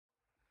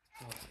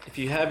If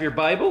you have your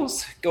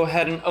Bibles, go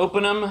ahead and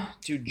open them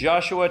to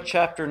Joshua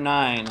chapter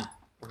 9.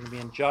 We're going to be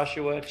in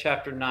Joshua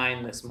chapter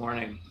 9 this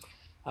morning.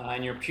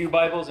 In your pew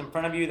Bibles in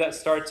front of you, that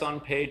starts on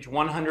page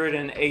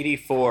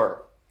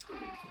 184.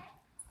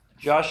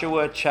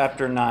 Joshua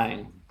chapter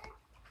 9.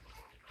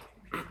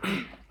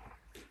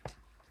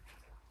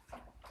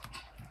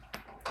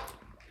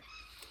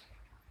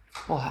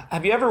 Well,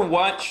 have you ever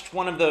watched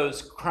one of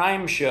those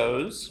crime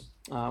shows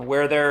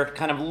where they're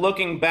kind of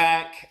looking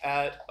back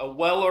at a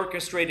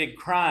well-orchestrated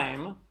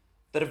crime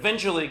that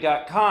eventually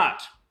got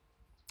caught?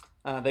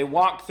 They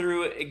walk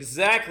through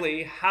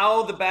exactly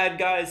how the bad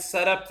guys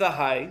set up the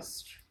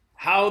heist,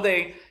 how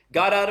they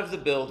got out of the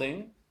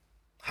building,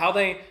 how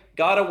they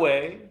got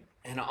away,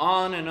 and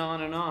on and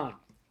on and on.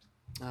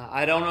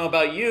 I don't know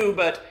about you,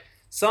 but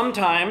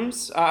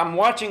sometimes I'm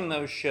watching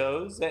those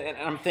shows and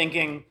I'm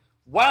thinking,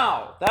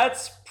 wow,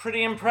 that's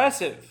pretty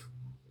impressive,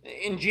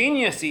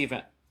 ingenious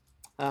even.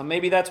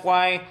 Maybe that's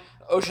why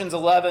Ocean's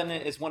 11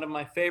 is one of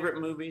my favorite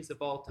movies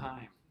of all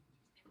time.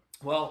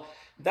 Well,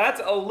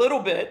 that's a little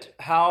bit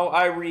how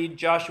I read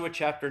Joshua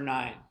chapter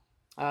 9.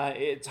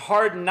 It's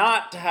hard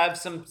not to have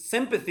some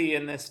sympathy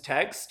in this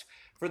text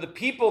for the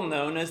people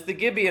known as the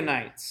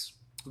Gibeonites.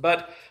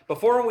 But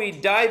before we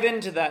dive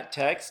into that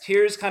text,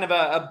 here's kind of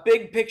a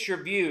big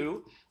picture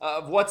view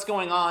of what's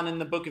going on in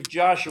the book of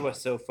Joshua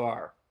so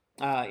far.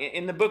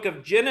 In the book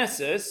of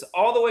Genesis,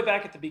 all the way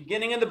back at the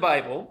beginning of the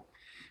Bible,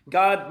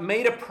 God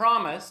made a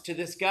promise to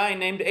this guy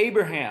named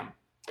Abraham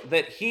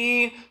that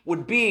he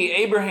would be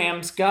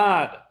Abraham's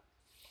God,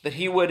 that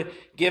he would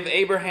give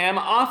Abraham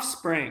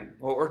offspring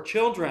or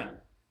children,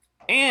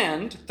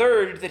 and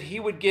third, that he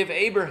would give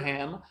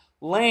Abraham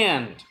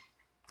land.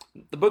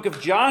 The book of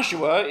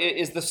Joshua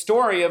is the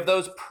story of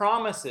those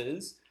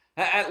promises,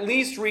 at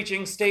least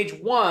reaching stage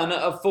one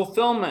of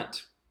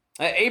fulfillment.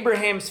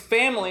 Abraham's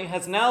family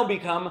has now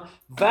become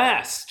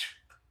vast.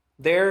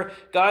 They're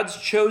God's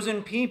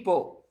chosen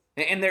people,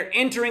 and they're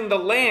entering the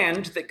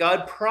land that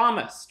God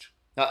promised,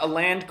 a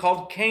land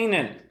called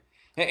Canaan,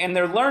 and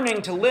they're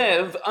learning to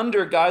live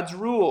under God's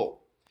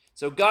rule.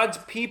 So God's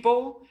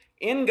people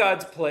in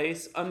God's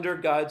place under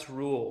God's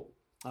rule.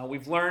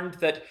 We've learned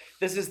that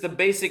this is the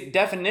basic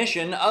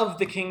definition of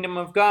the kingdom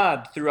of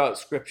God throughout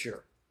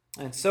Scripture.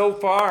 And so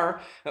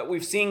far,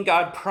 we've seen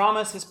God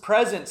promise his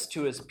presence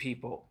to his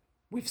people.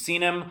 We've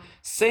seen him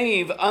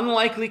save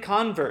unlikely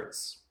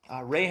converts,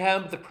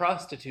 Rahab the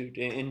prostitute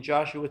in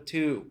Joshua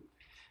 2.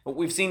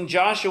 We've seen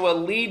Joshua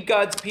lead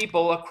God's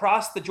people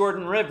across the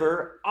Jordan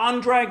River on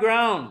dry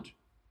ground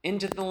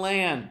into the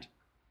land.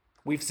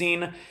 We've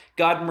seen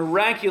God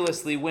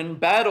miraculously win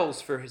battles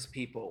for his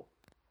people.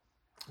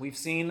 We've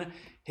seen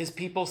his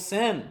people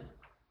sin.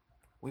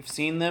 We've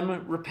seen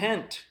them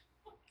repent.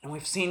 And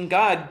we've seen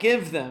God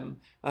give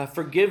them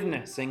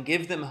forgiveness and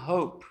give them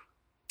hope.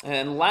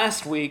 And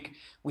last week,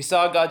 we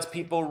saw God's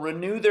people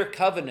renew their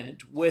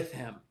covenant with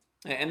him.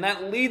 And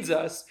that leads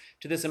us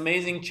to this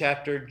amazing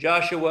chapter,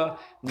 Joshua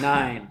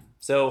 9.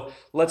 So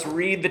let's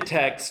read the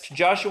text,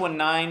 Joshua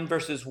 9,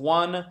 verses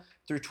 1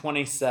 through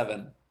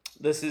 27.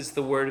 This is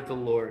the word of the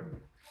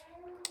Lord.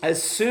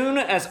 As soon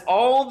as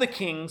all the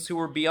kings who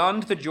were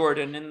beyond the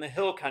Jordan in the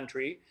hill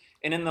country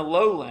and in the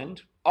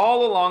lowland,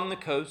 all along the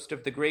coast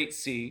of the Great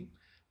Sea,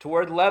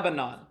 toward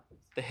Lebanon,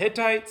 the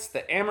Hittites,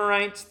 the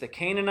Amorites, the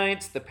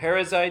Canaanites, the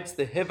Perizzites,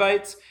 the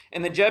Hivites,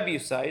 and the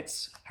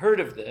Jebusites heard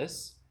of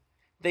this,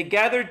 they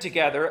gathered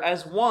together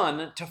as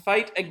one to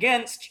fight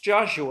against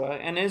Joshua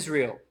and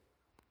Israel.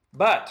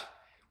 But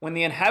when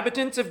the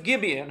inhabitants of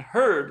Gibeon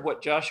heard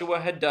what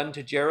Joshua had done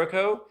to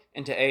Jericho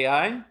and to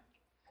Ai,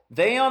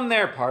 they on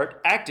their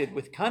part acted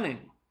with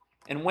cunning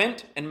and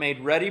went and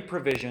made ready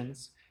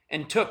provisions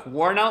and took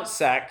worn-out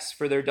sacks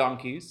for their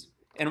donkeys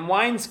and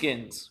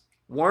wineskins,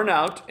 worn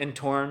out and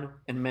torn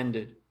and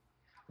mended,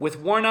 with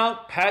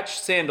worn-out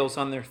patched sandals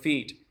on their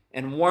feet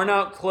and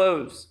worn-out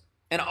clothes,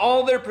 and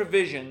all their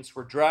provisions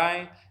were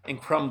dry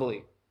and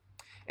crumbly.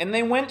 And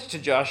they went to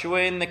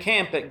Joshua in the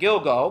camp at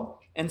Gilgal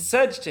and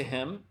said to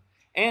him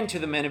and to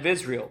the men of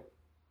Israel,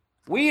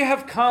 "We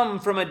have come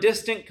from a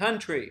distant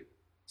country,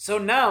 so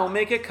now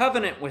make a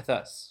covenant with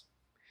us."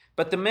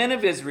 But the men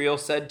of Israel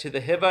said to the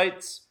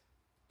Hivites,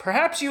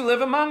 "Perhaps you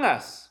live among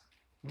us.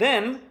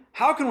 Then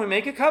how can we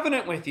make a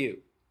covenant with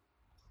you?"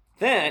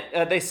 Then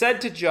they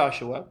said to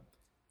Joshua,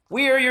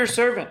 "We are your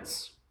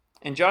servants."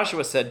 And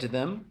Joshua said to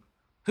them,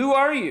 "Who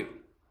are you,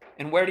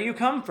 and where do you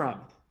come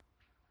from?"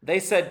 They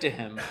said to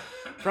him,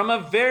 "From a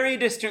very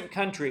distant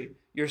country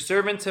your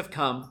servants have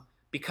come,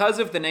 because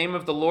of the name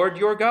of the Lord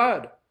your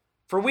God.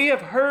 For we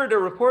have heard a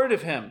report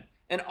of him,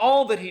 and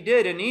all that he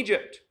did in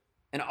Egypt,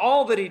 and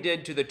all that he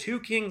did to the two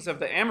kings of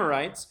the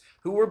Amorites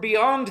who were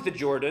beyond the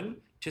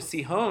Jordan, to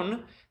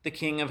Sihon, the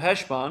king of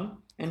Heshbon,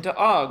 and to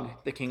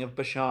Og, the king of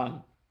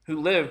Bashan, who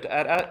lived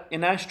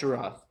in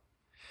Ashtaroth.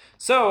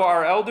 So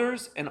our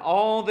elders and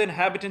all the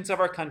inhabitants of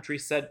our country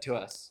said to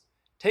us,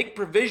 'Take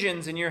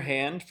provisions in your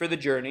hand for the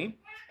journey,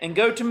 and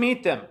go to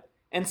meet them,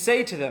 and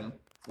say to them,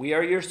 We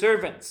are your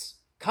servants.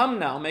 Come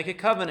now, make a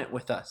covenant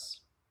with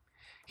us.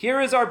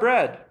 Here is our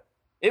bread.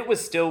 It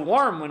was still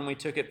warm when we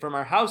took it from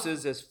our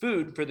houses as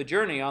food for the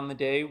journey on the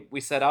day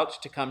we set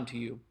out to come to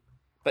you.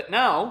 But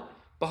now,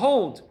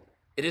 behold,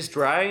 it is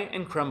dry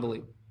and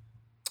crumbly.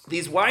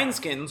 These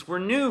wineskins were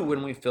new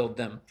when we filled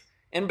them,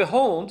 and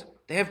behold,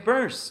 they have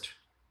burst.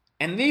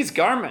 And these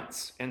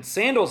garments and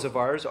sandals of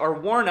ours are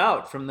worn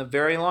out from the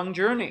very long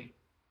journey.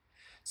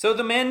 So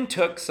the men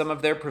took some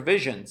of their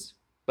provisions,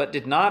 but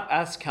did not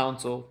ask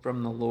counsel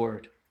from the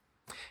Lord.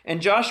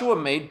 And Joshua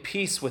made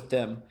peace with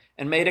them,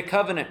 and made a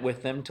covenant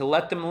with them to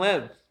let them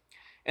live.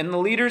 And the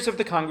leaders of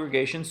the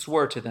congregation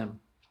swore to them.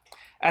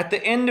 At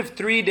the end of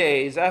 3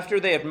 days, after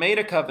they had made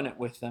a covenant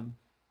with them,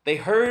 they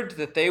heard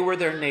that they were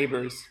their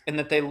neighbors, and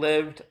that they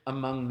lived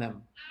among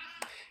them.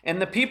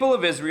 And the people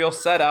of Israel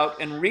set out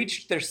and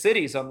reached their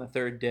cities on the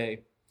 3rd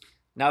day.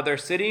 Now their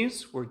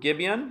cities were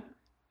Gibeon,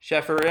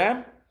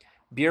 Shepherah,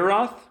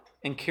 Beeroth,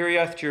 and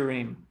Kiriath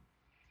Jearim.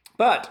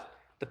 But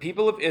the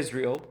people of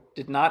Israel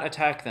did not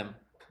attack them,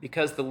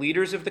 because the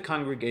leaders of the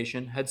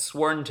congregation had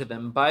sworn to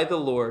them by the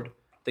Lord,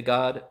 the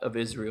God of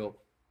Israel.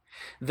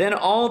 Then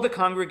all the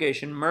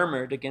congregation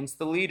murmured against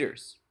the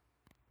leaders.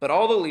 But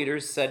all the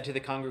leaders said to the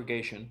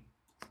congregation,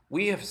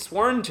 "We have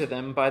sworn to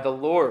them by the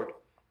Lord,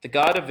 the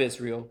God of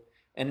Israel,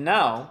 and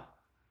now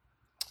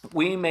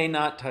we may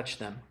not touch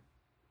them.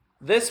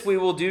 This we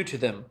will do to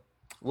them.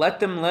 Let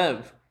them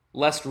live,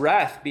 lest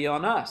wrath be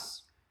on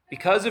us,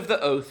 because of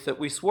the oath that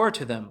we swore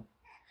to them."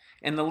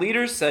 And the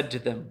leaders said to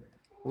them,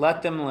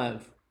 "Let them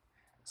live."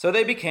 So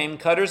they became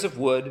cutters of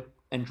wood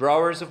and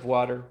drawers of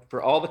water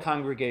for all the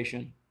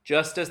congregation,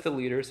 just as the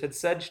leaders had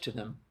said to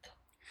them.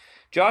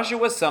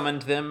 Joshua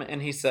summoned them,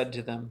 and he said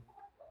to them,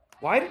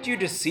 "Why did you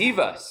deceive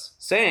us,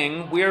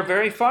 saying, 'We are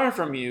very far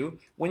from you,'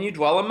 when you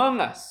dwell among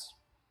us?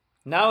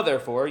 Now,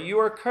 therefore, you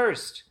are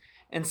cursed,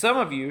 and some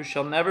of you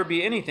shall never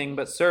be anything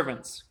but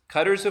servants,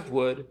 cutters of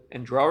wood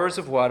and drawers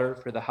of water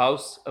for the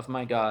house of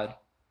my God."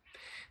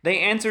 They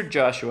answered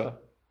Joshua,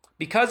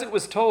 "Because it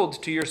was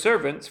told to your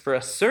servants for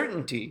a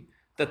certainty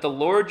that the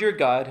Lord your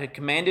God had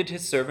commanded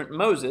his servant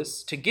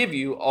Moses to give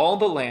you all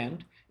the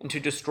land and to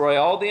destroy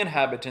all the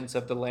inhabitants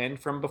of the land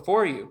from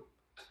before you.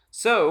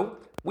 So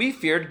we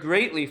feared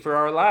greatly for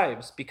our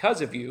lives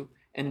because of you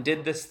and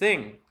did this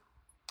thing.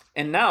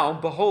 And now,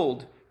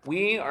 behold,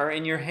 we are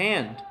in your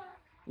hand.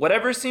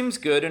 Whatever seems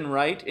good and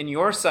right in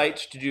your sight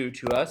to do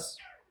to us,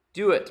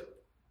 do it."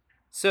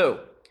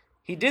 So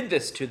he did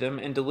this to them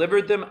and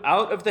delivered them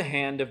out of the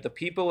hand of the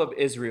people of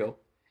Israel,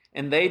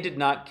 and they did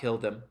not kill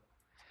them.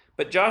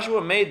 But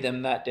Joshua made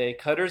them that day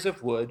cutters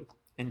of wood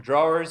and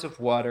drawers of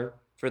water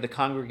for the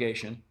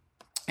congregation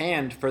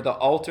and for the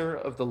altar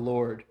of the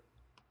Lord,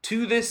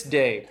 to this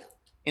day,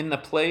 in the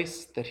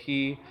place that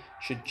he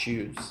should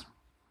choose.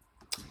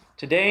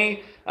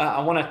 Today,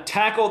 I want to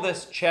tackle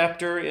this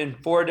chapter in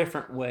 4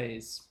 different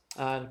ways.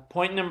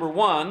 Point number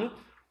 1,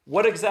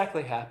 what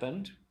exactly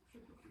happened?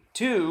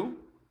 2,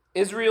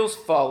 Israel's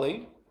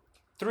folly.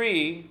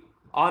 3,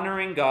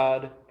 honoring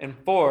God. And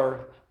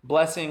 4,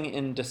 blessing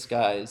in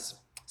disguise.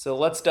 So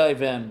let's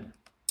dive in.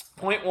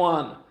 Point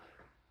 1,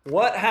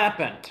 what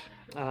happened?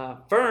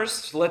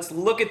 First, let's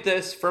look at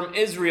this from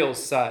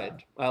Israel's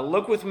side.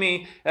 Look with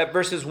me at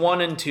verses 1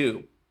 and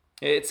 2.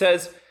 It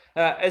says,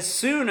 "As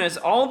soon as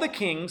all the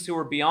kings who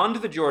were beyond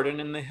the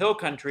Jordan in the hill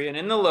country and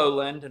in the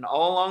lowland and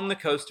all along the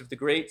coast of the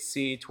great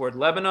sea toward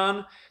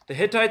Lebanon, the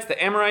Hittites,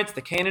 the Amorites,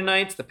 the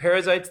Canaanites, the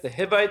Perizzites, the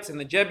Hivites, and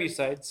the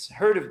Jebusites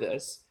heard of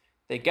this,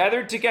 they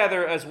gathered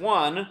together as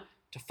one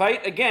to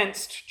fight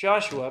against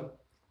Joshua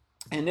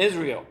and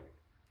Israel."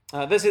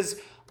 This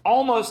is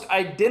almost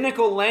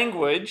identical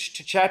language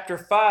to chapter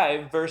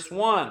 5, verse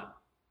 1.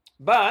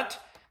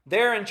 But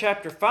there in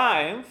chapter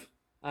 5,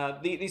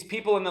 these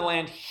people in the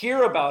land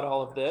hear about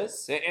all of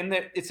this, and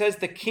it says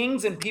the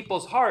kings and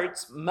people's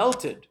hearts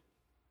melted.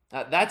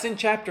 That's in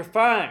chapter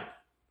 5.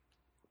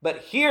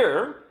 But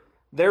here,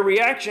 their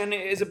reaction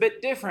is a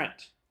bit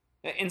different.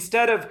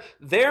 Instead of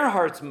their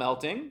hearts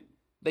melting,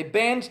 they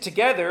band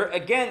together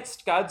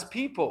against God's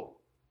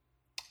people.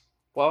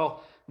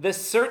 Well,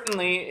 this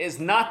certainly is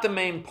not the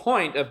main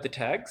point of the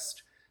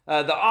text.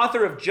 The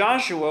author of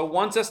Joshua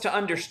wants us to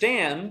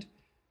understand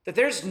that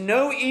there's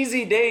no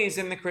easy days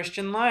in the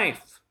Christian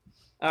life.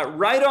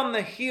 Right on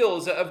the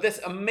heels of this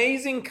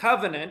amazing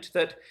covenant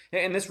that,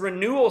 in this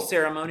renewal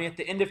ceremony at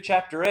the end of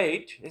chapter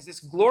 8, is this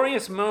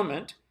glorious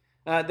moment,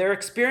 they're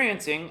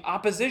experiencing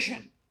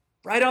opposition.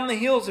 Right on the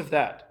heels of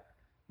that,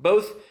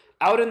 both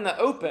out in the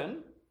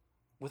open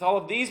with all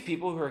of these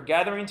people who are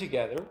gathering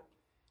together,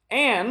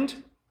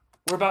 and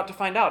we're about to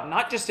find out,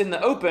 not just in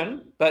the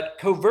open, but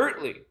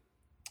covertly.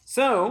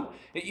 So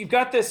you've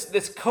got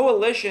this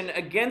coalition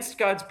against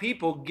God's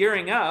people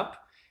gearing up.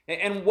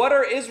 And what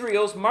are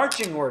Israel's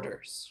marching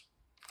orders?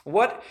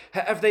 What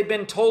have they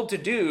been told to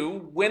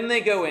do when they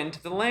go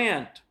into the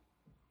land?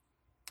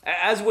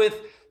 As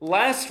with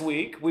last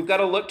week, we've got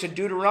to look to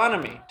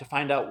Deuteronomy to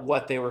find out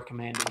what they were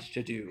commanded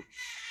to do.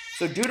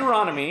 So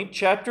Deuteronomy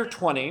chapter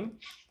 20,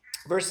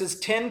 verses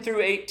 10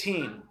 through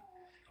 18.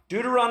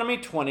 Deuteronomy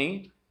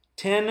 20,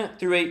 10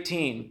 through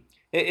 18.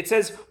 It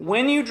says,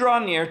 "When you draw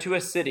near to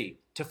a city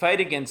to fight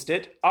against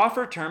it,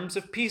 offer terms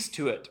of peace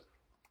to it.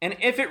 And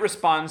if it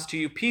responds to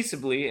you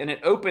peaceably and it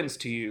opens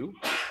to you,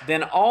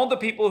 then all the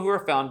people who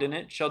are found in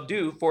it shall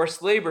do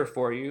forced labor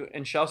for you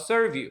and shall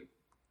serve you.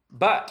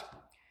 But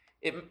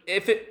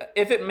if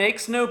it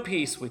makes no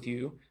peace with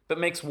you, but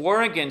makes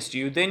war against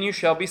you, then you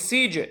shall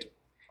besiege it.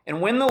 And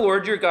when the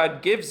Lord your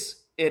God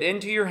gives it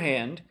into your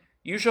hand,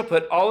 you shall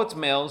put all its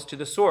males to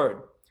the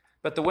sword.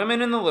 But the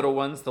women and the little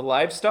ones, the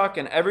livestock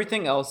and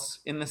everything else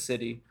in the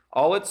city,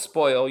 all its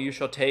spoil you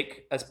shall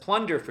take as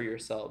plunder for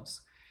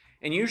yourselves.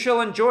 And you shall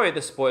enjoy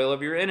the spoil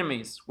of your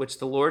enemies, which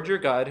the Lord your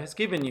God has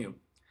given you.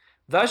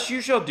 Thus you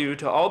shall do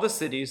to all the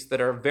cities that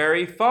are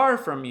very far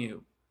from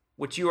you,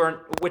 which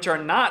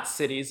are not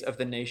cities of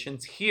the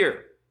nations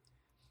here.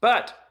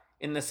 But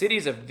in the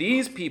cities of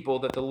these people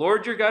that the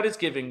Lord your God is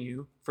giving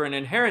you for an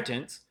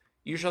inheritance,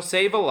 you shall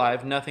save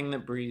alive nothing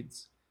that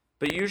breathes,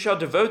 but you shall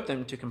devote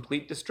them to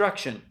complete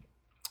destruction.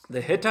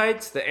 The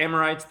Hittites, the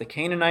Amorites, the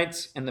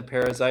Canaanites, and the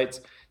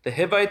Perizzites, the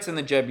Hivites and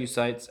the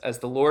Jebusites, as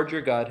the Lord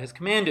your God has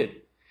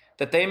commanded,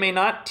 that they may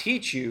not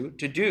teach you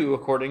to do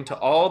according to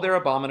all their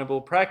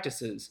abominable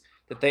practices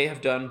that they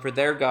have done for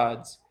their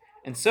gods,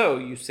 and so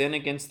you sin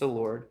against the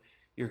Lord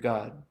your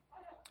God.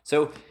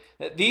 So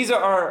these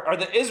are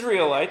the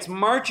Israelites'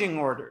 marching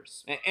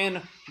orders.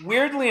 And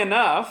weirdly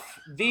enough,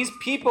 these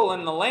people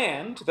in the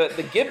land,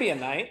 the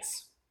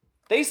Gibeonites,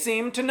 they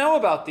seem to know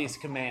about these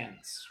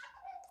commands.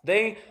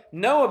 They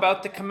know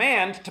about the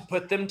command to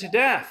put them to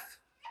death.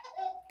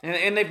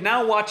 And they've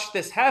now watched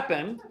this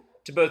happen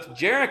to both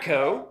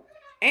Jericho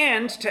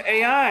and to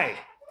Ai.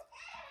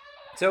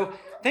 So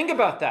think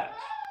about that.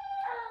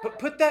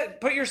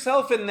 Put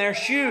yourself in their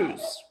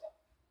shoes.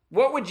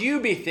 What would you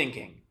be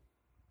thinking?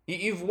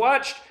 You've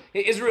watched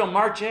Israel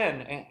march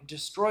in and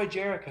destroy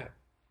Jericho.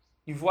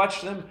 You've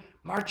watched them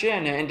march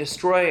in and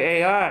destroy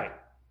Ai.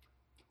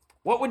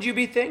 What would you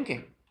be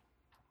thinking?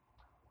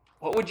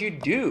 What would you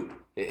do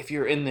if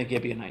you're in the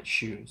Gibeonite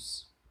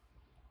shoes?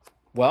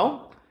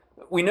 Well,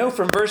 we know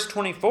from verse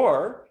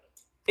 24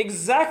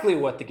 exactly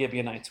what the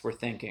Gibeonites were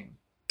thinking.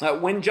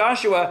 When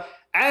Joshua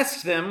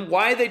asked them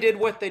why they did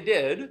what they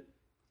did,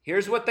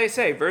 here's what they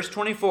say, verse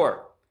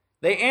 24.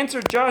 They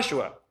answered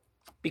Joshua,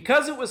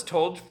 "Because it was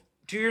told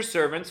to your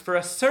servants for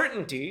a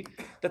certainty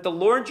that the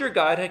Lord your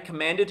God had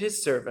commanded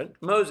his servant,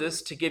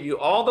 Moses, to give you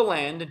all the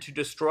land and to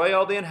destroy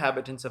all the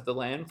inhabitants of the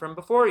land from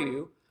before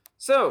you.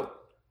 So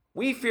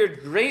we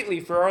feared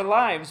greatly for our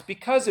lives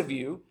because of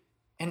you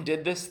and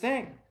did this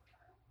thing."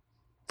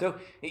 So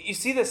you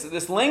see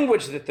this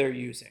language that they're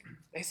using.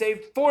 They say,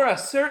 for a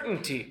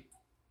certainty.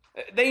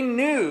 They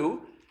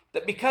knew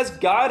that because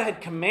God had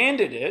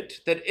commanded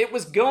it, that it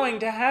was going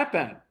to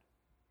happen.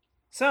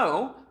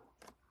 So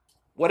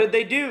what did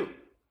they do?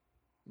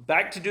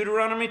 Back to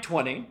Deuteronomy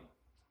 20.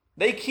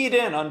 They keyed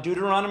in on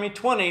Deuteronomy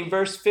 20,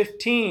 verse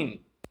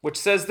 15, which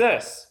says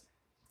this: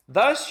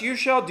 "Thus you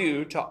shall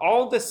do to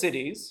all the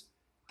cities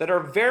that are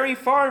very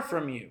far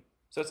from you."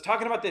 So it's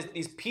talking about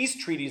these peace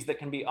treaties that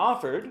can be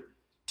offered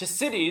to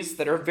cities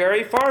that are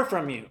very far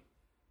from you,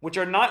 which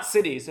are not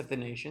cities of the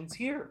nations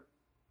here.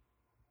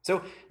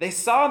 So they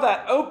saw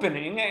that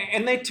opening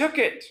and they took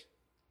it.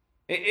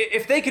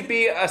 If they could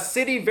be a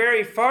city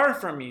very far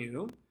from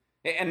you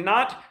and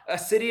not a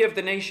city of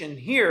the nation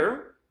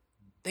here,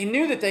 they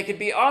knew that they could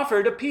be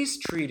offered a peace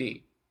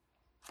treaty.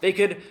 They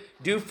could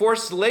do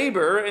forced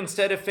labor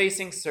instead of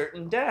facing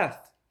certain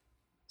death.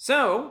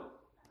 So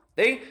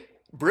they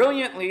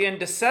brilliantly and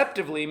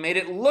deceptively made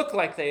it look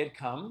like they had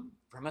come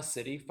from a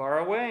city far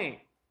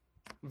away.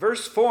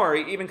 Verse 4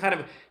 even kind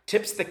of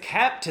tips the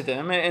cap to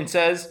them and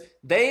says,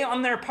 they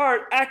on their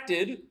part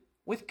acted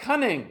with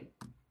cunning.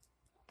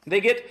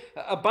 They get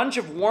a bunch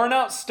of worn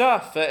out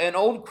stuff and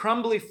old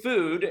crumbly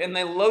food, and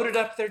they loaded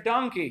up their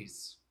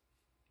donkeys.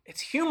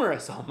 It's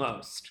humorous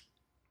almost.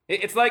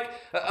 It's like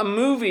a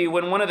movie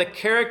when one of the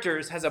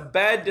characters has a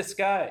bad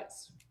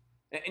disguise,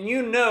 and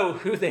you know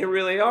who they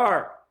really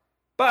are,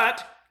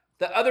 but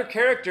the other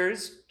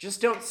characters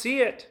just don't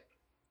see it.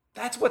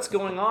 That's what's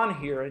going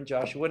on here in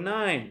Joshua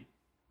 9.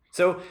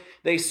 So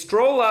they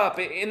stroll up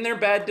in their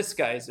bad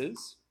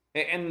disguises,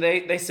 and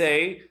they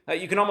say,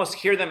 you can almost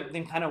hear them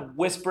kind of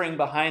whispering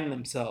behind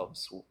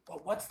themselves.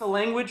 What's the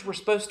language we're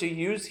supposed to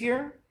use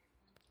here?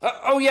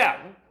 Oh yeah,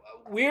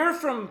 we're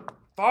from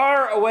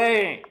far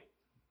away.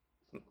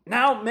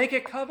 Now make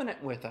a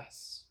covenant with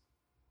us.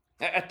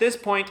 At this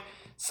point,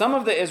 some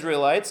of the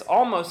Israelites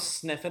almost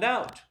sniff it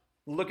out.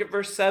 Look at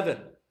verse 7.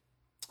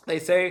 They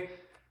say,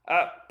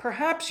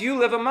 perhaps you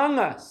live among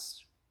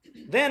us.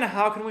 Then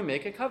how can we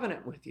make a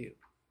covenant with you?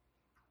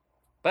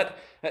 But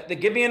the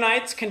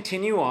Gibeonites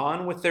continue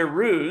on with their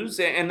ruse,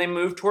 and they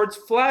move towards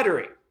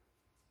flattery.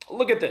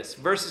 Look at this,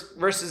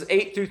 verses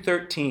 8 through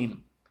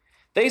 13.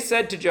 They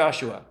said to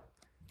Joshua,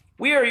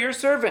 "We are your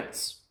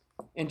servants."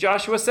 And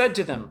Joshua said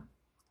to them,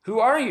 "Who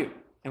are you,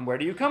 and where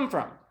do you come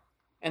from?"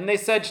 And they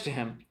said to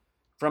him,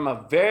 "From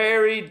a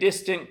very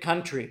distant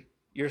country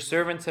your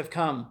servants have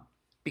come,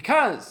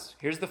 because,"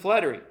 here's the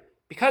flattery,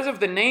 "because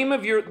of the name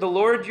of the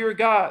Lord your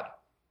God.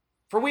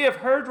 For we have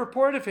heard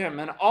report of him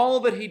and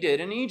all that he did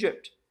in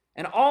Egypt,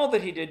 and all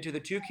that he did to the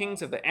two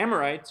kings of the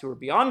Amorites who were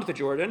beyond the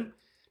Jordan,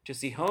 to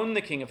Sihon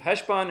the king of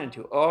Heshbon, and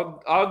to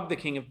Og the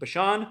king of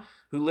Bashan,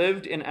 who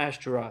lived in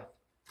Ashtaroth.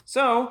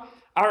 So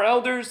our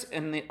elders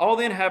and all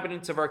the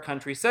inhabitants of our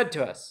country said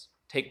to us,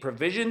 take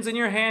provisions in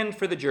your hand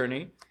for the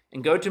journey,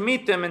 and go to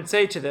meet them and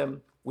say to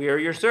them, we are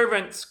your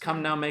servants,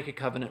 come now make a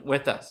covenant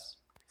with us.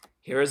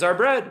 Here is our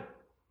bread.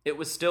 It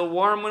was still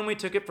warm when we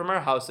took it from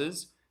our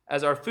houses,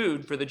 as our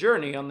food for the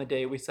journey on the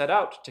day we set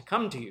out to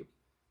come to you.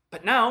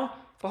 But now,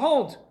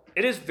 behold,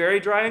 it is very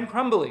dry and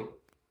crumbly.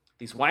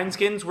 These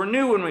wineskins were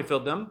new when we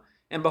filled them,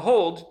 and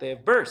behold, they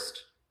have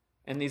burst.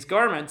 And these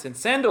garments and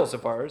sandals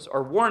of ours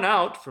are worn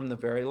out from the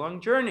very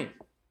long journey.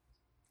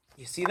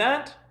 You see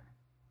that?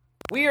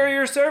 We are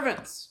your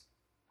servants.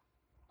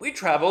 We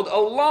traveled a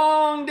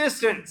long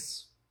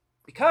distance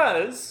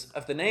because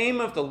of the name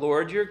of the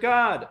Lord your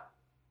God.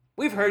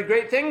 We've heard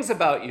great things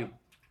about you.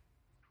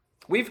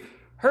 We've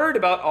heard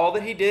about all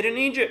that he did in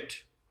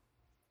Egypt,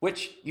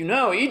 which, you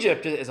know,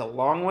 Egypt is a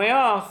long way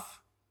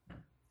off.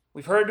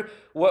 We've heard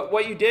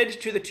what you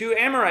did to the two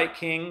Amorite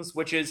kings,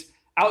 which is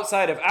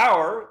outside of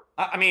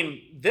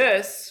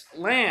this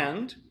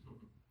land.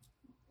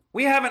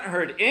 We haven't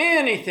heard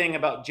anything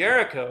about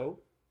Jericho.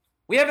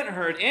 We haven't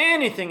heard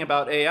anything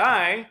about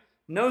Ai.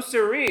 No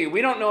siree.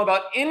 We don't know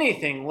about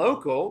anything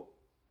local.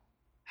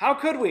 How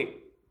could we?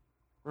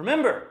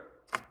 Remember,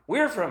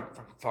 we're from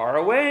far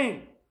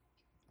away.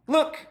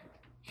 Look,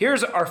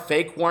 here's our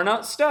fake worn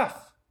out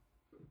stuff.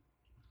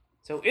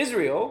 So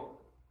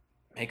Israel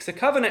makes a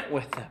covenant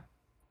with them.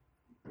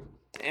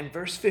 In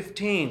verse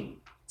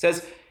 15, it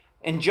says,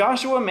 and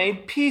Joshua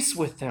made peace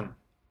with them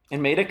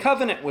and made a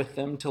covenant with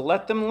them to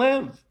let them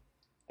live.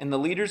 And the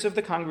leaders of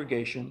the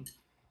congregation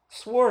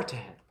swore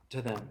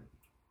to them.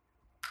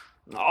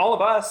 All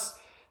of us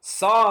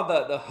saw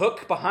the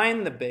hook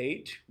behind the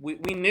bait. We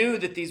knew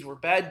that these were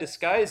bad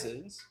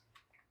disguises,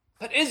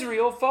 but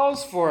Israel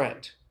falls for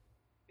it.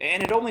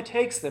 And it only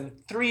takes them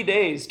 3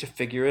 days to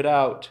figure it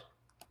out.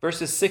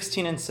 Verses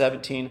 16 and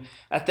 17,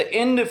 at the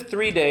end of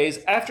 3 days,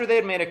 after they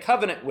had made a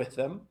covenant with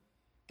them,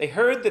 they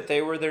heard that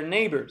they were their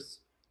neighbors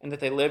and that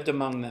they lived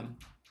among them.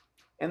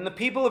 And the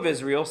people of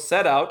Israel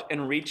set out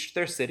and reached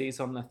their cities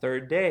on the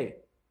 3rd day.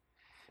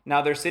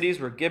 Now their cities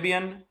were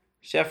Gibeon,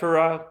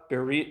 Shephirah,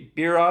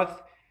 Beeroth,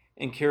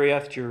 and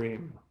Kiriath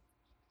Jearim.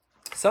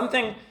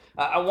 Something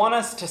I want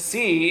us to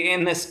see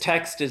in this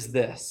text is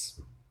this.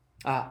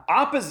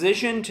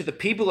 Opposition to the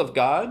people of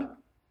God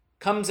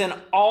comes in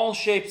all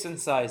shapes and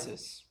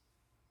sizes.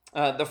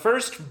 The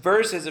first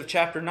verses of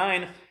chapter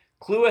 9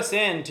 clue us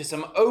in to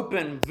some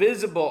open,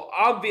 visible,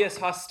 obvious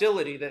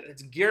hostility that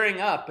is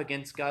gearing up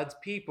against God's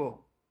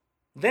people.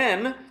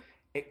 Then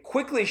it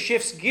quickly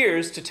shifts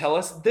gears to tell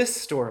us this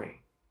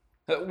story.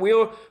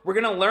 We're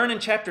going to learn in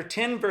chapter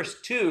 10,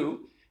 verse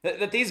 2,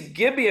 that these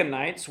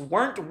Gibeonites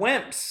weren't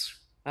wimps.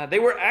 They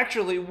were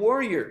actually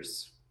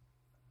warriors.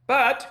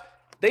 But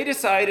they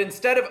decide,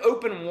 instead of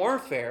open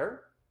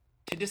warfare,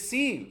 to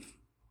deceive.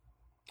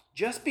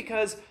 Just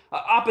because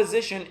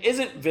opposition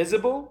isn't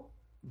visible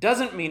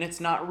doesn't mean it's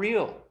not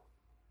real.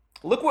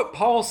 Look what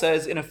Paul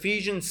says in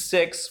Ephesians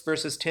 6,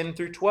 verses 10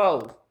 through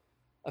 12.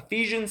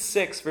 Ephesians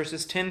 6,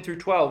 verses 10 through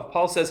 12.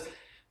 Paul says,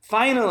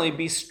 finally,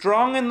 be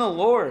strong in the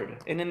Lord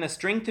and in the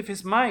strength of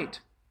his might.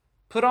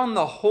 Put on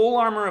the whole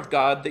armor of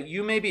God that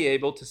you may be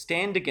able to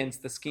stand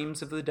against the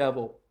schemes of the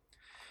devil.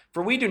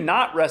 For we do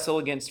not wrestle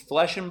against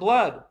flesh and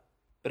blood,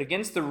 but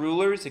against the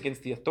rulers,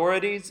 against the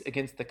authorities,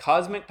 against the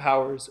cosmic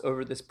powers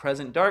over this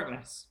present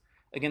darkness,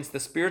 against the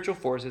spiritual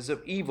forces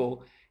of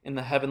evil in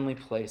the heavenly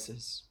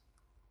places.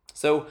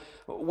 So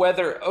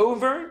whether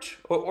overt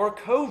or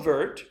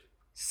covert,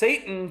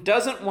 Satan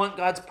doesn't want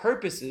God's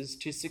purposes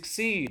to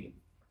succeed.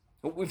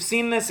 We've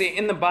seen this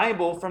in the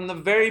Bible from the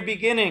very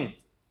beginning.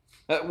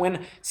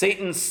 When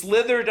Satan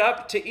slithered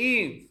up to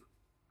Eve,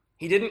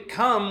 he didn't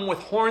come with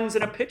horns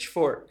and a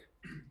pitchfork.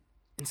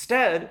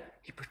 Instead,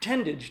 he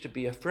pretended to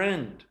be a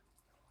friend.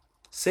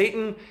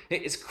 Satan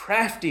is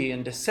crafty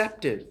and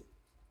deceptive.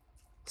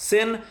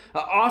 Sin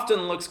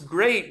often looks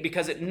great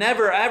because it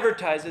never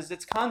advertises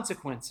its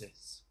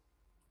consequences.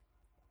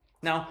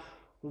 Now,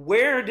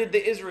 where did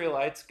the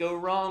Israelites go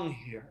wrong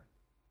here?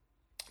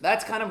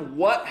 That's kind of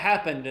what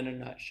happened in a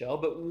nutshell,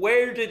 but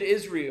where did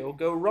Israel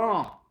go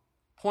wrong?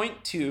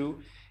 Point 2,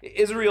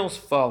 Israel's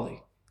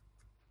folly.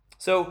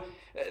 So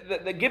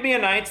the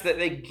Gibeonites, that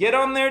they get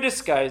on their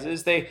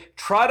disguises, they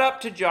trot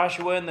up to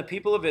Joshua and the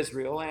people of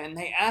Israel, and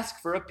they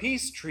ask for a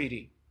peace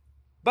treaty.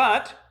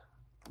 But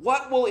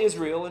what will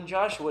Israel and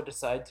Joshua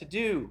decide to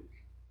do?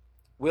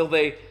 Will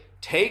they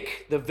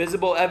take the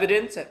visible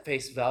evidence at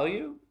face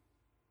value?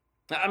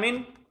 I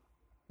mean,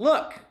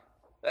 look,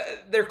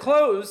 their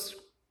clothes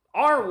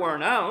are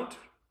worn out,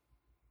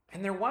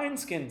 and their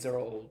wineskins are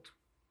old.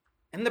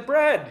 And the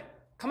bread,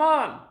 come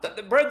on,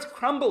 the bread's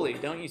crumbly,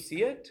 don't you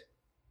see it?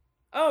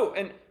 Oh,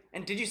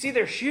 and did you see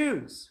their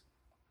shoes?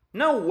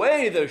 No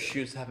way those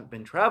shoes haven't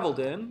been traveled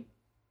in.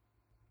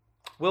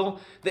 Will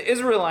the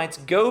Israelites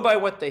go by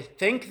what they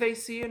think they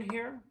see and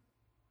hear?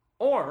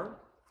 Or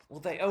will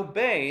they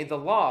obey the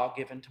law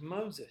given to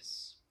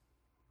Moses?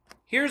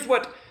 Here's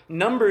what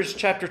Numbers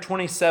chapter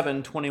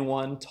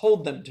 27:21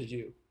 told them to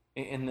do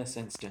in this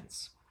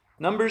instance.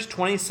 Numbers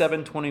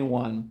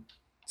 27:21.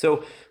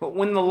 So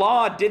when the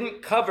law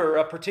didn't cover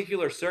a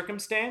particular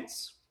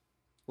circumstance,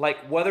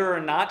 like whether or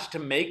not to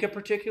make a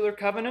particular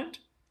covenant,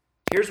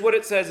 here's what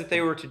it says that they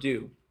were to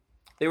do.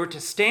 They were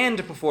to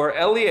stand before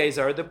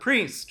Eleazar the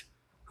priest,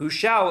 who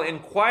shall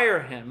inquire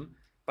him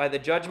by the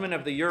judgment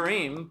of the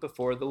Urim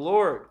before the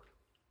Lord.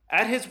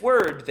 At his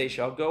word they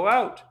shall go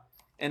out,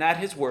 and at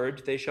his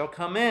word they shall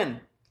come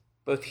in,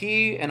 both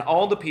he and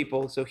all the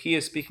people, so he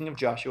is speaking of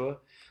Joshua,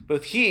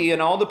 both he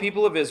and all the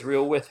people of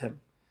Israel with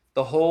him,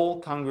 the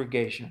whole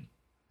congregation.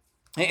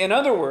 In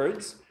other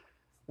words,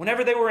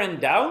 whenever they were in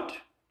doubt,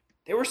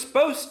 they were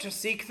supposed to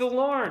seek the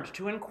Lord,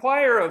 to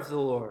inquire of the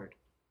Lord.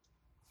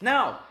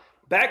 Now,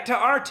 back to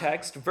our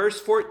text,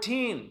 verse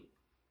 14.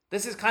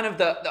 This is kind of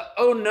the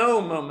oh no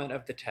moment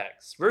of the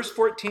text. Verse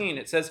 14,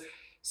 it says,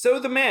 "So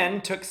the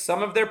men took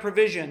some of their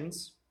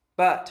provisions,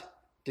 but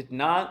did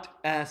not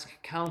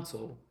ask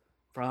counsel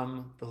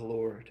from the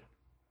Lord."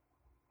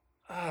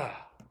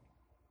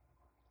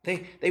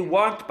 They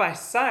walked by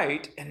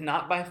sight and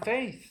not by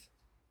faith.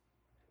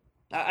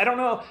 I don't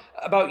know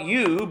about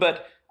you,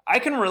 but I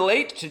can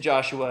relate to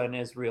Joshua and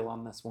Israel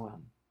on this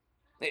one.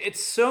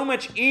 It's so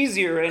much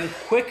easier and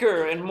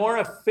quicker and more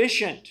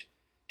efficient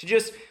to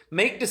just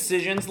make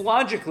decisions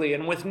logically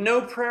and with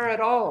no prayer at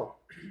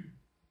all.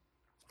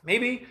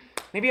 Maybe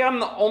I'm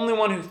the only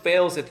one who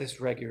fails at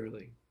this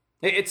regularly.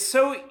 It's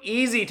so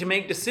easy to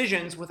make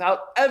decisions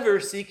without ever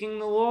seeking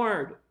the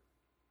Lord.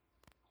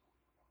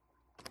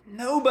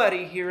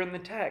 Nobody here in the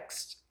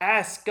text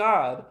asked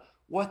God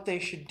what they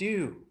should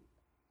do.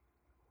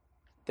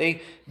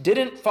 They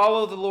didn't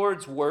follow the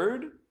Lord's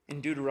word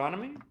in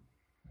Deuteronomy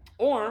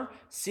or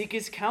seek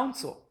his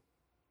counsel.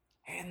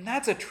 And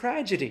that's a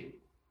tragedy.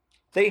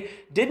 They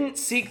didn't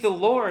seek the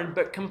Lord,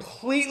 but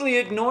completely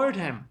ignored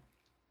him.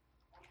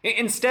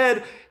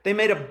 Instead, they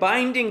made a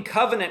binding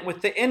covenant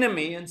with the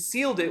enemy and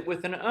sealed it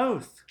with an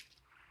oath.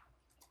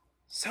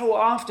 So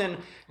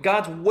often,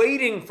 God's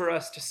waiting for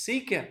us to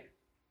seek him,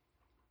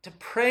 to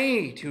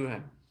pray to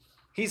him.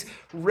 He's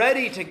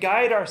ready to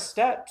guide our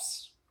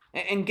steps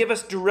and give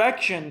us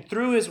direction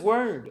through his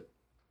word.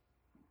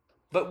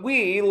 But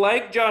we,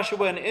 like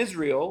Joshua and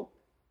Israel,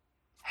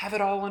 have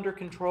it all under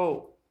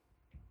control.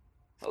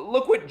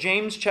 Look what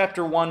James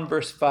chapter 1,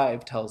 verse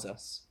 5 tells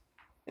us.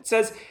 It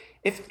says,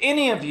 "If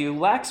any of you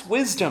lacks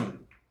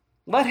wisdom,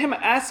 let him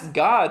ask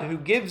God, who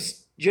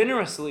gives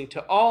generously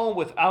to all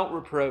without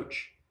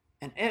reproach,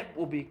 and it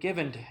will be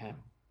given to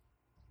him."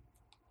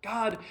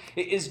 God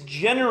is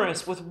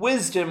generous with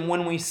wisdom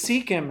when we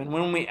seek him and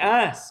when we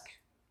ask.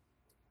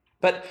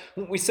 But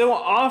we so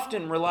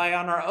often rely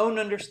on our own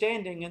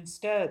understanding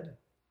instead.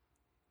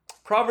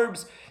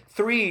 Proverbs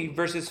 3,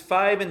 verses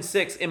 5 and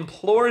 6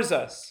 implores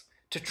us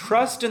to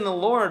trust in the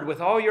Lord with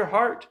all your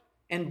heart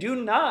and do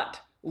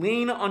not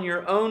lean on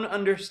your own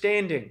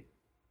understanding.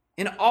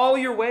 In all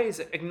your ways,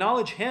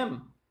 acknowledge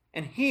him,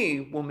 and he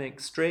will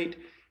make straight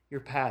your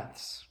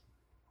paths.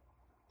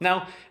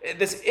 Now, I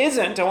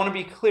want to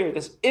be clear,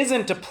 this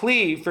isn't a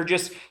plea for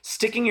just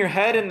sticking your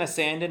head in the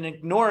sand and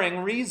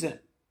ignoring reason.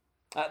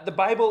 The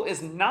Bible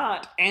is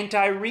not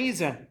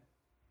anti-reason.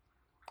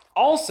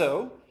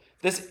 Also,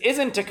 this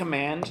isn't a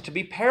command to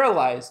be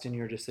paralyzed in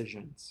your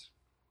decisions.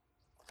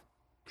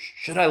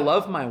 Should I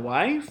love my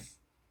wife?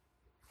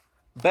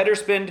 Better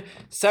spend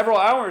several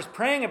hours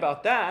praying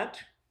about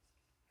that.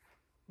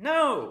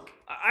 No,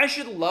 I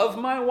should love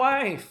my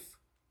wife.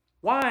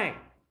 Why?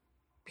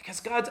 Because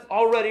God's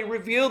already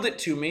revealed it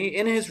to me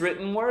in his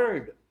written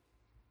word.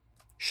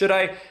 Should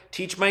I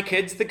teach my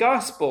kids the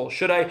gospel?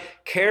 Should I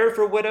care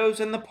for widows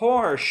and the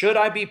poor? Should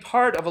I be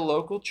part of a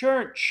local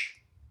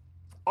church?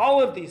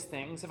 All of these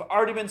things have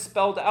already been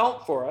spelled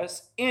out for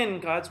us in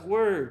God's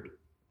word.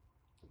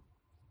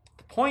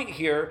 The point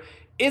here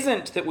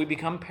isn't that we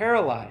become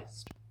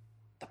paralyzed.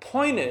 The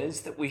point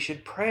is that we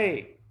should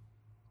pray.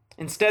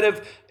 Instead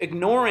of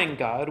ignoring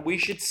God, we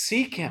should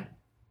seek him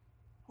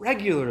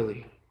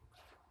regularly.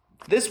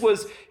 This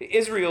was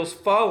Israel's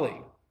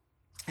folly,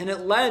 and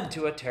it led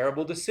to a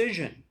terrible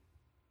decision.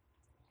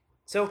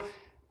 So,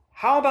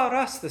 how about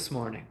us this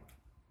morning?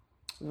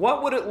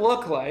 What would it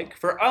look like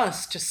for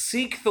us to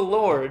seek the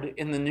Lord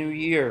in the new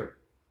year?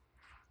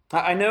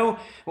 I know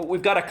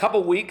we've got a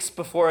couple weeks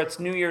before it's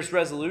New Year's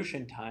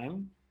resolution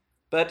time,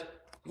 but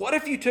what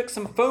if you took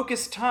some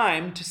focused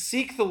time to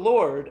seek the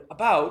Lord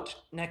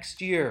about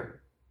next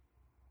year?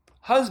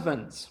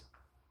 Husbands,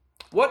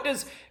 what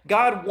does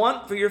God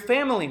want for your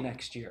family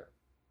next year?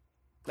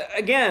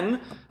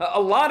 Again,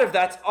 a lot of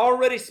that's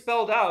already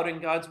spelled out in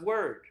God's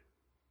word.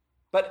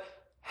 But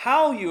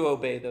how you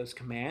obey those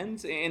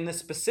commands in the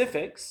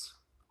specifics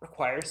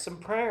requires some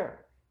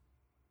prayer.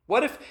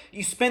 What if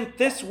you spent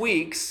this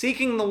week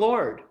seeking the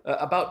Lord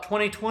about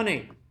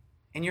 2020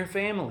 in your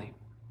family?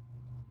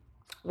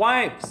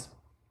 Wives,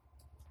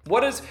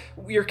 what does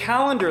your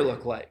calendar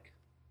look like?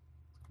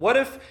 What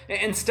if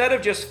instead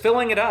of just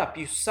filling it up,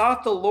 you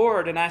sought the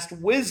Lord and asked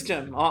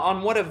wisdom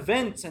on what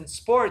events and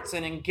sports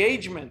and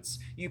engagements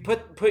you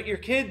put your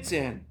kids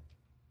in?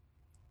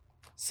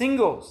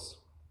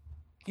 Singles,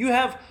 you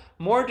have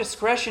more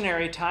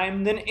discretionary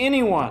time than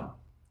anyone.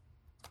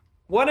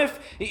 What if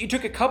you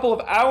took a couple of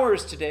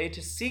hours today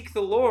to seek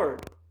the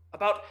Lord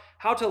about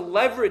how to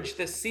leverage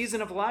this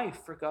season of life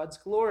for God's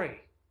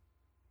glory?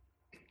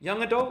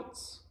 Young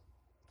adults,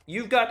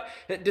 you've got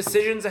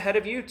decisions ahead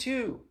of you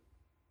too.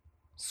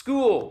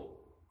 School,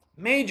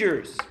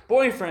 majors,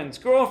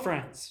 boyfriends,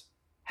 girlfriends.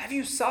 Have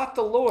you sought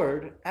the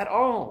Lord at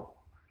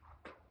all?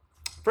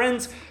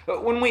 Friends,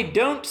 when we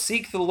don't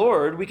seek the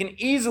Lord, we can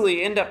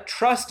easily end up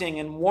trusting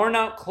in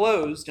worn-out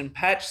clothes and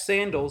patched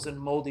sandals and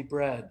moldy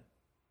bread.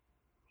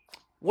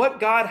 What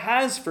God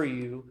has for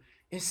you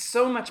is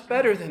so much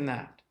better than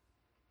that.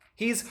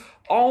 He's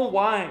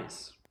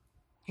all-wise.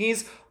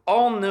 He's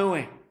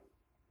all-knowing.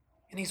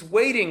 And he's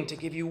waiting to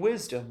give you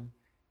wisdom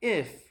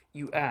if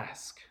you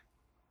ask.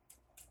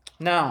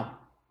 Now,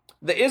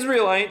 the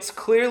Israelites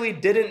clearly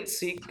didn't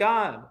seek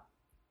God,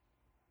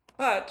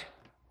 but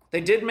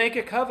they did make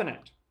a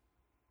covenant.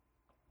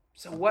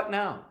 So what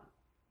now?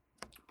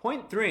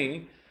 Point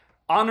 3,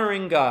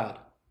 honoring God.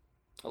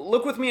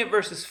 Look with me at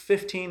verses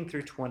 15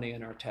 through 20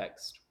 in our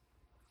text.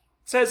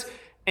 It says,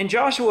 "And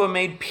Joshua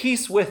made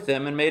peace with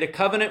them and made a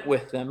covenant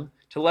with them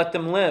to let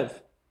them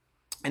live.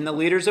 And the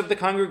leaders of the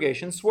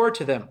congregation swore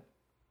to them.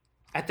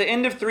 At the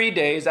end of 3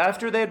 days,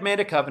 after they had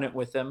made a covenant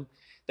with them,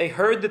 they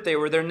heard that they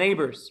were their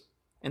neighbors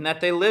and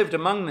that they lived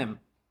among them.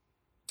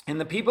 And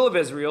the people of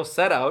Israel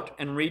set out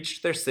and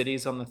reached their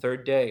cities on the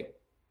 3rd day.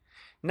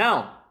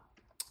 Now,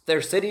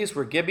 their cities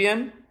were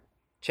Gibeon,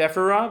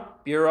 Chephirah,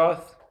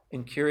 Beeroth,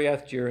 and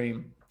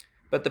Kiriath-Jearim.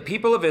 But the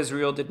people of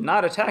Israel did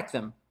not attack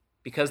them,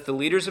 because the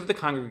leaders of the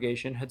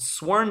congregation had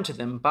sworn to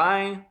them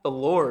by the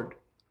Lord,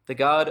 the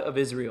God of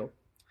Israel.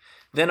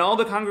 Then all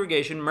the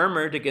congregation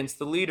murmured against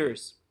the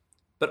leaders.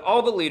 But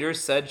all the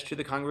leaders said to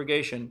the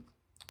congregation,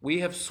 'We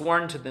have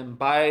sworn to them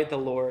by the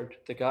Lord,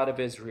 the God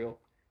of Israel,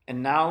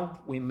 and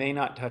now we may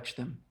not touch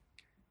them.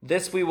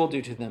 This we will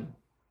do to them.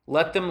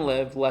 Let them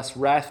live, lest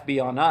wrath be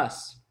on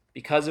us,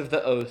 because of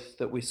the oath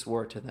that we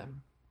swore to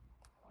them.'"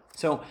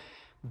 So,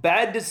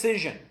 bad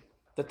decision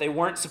that they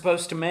weren't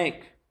supposed to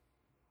make.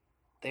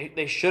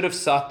 They should have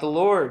sought the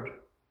Lord.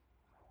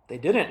 They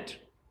didn't.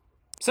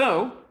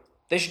 So,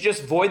 they should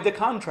just void the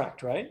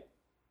contract, right?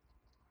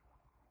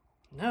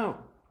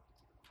 No.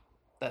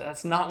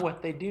 That's not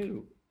what they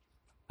do.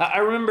 I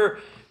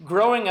remember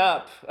growing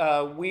up,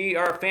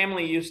 our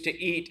family used to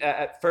eat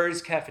at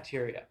Fur's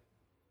Cafeteria.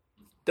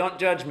 Don't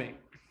judge me.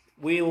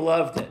 We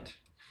loved it.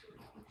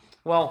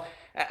 Well,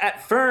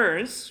 at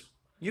Fur's,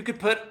 you could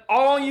put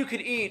all you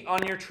could eat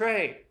on your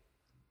tray.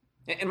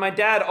 And my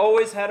dad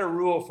always had a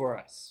rule for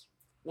us.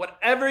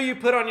 Whatever you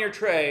put on your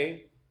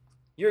tray,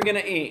 you're going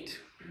to eat.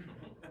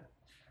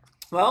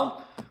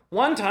 Well,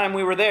 one time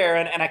we were there,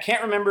 and I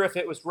can't remember if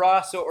it was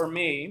Ross or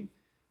me,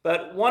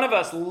 but one of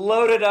us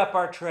loaded up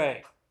our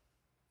tray.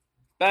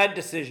 Bad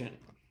decision,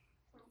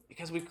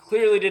 because we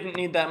clearly didn't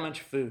need that much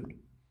food.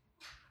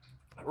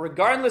 But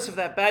regardless of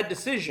that bad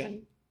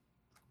decision,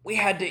 we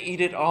had to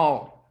eat it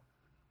all.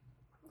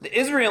 The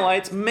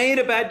Israelites made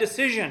a bad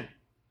decision,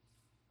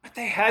 but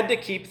they had to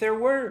keep their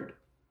word.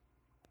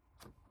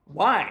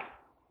 Why?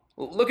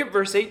 Well, look at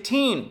verse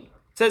 18.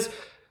 It says,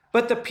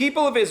 "But the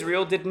people of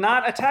Israel did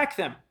not attack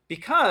them,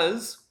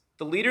 because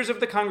the leaders of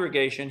the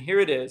congregation," here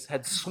it is,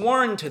 "had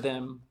sworn to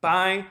them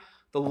by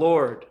the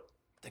Lord,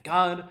 the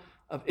God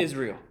of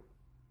Israel."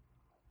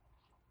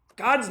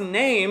 God's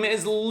name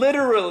is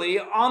literally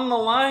on the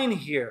line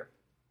here.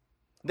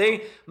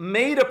 They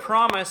made a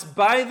promise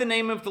by the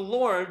name of the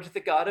Lord,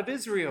 the God of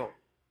Israel.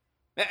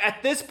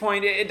 At this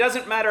point, it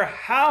doesn't matter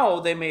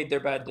how they made their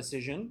bad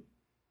decision.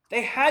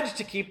 They had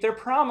to keep their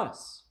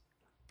promise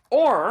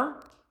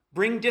or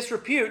bring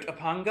disrepute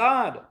upon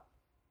God.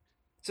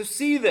 So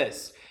see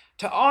this.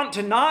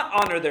 To not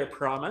honor their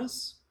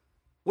promise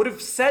would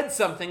have said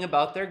something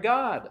about their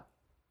God.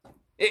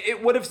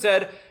 It would have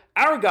said,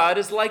 "Our God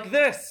is like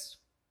this.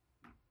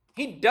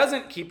 He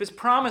doesn't keep his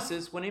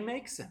promises when he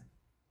makes them."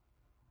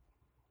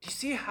 Do you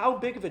see how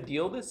big of a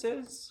deal this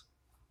is?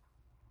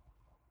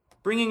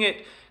 Bringing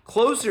it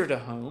closer to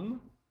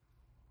home,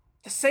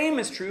 the same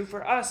is true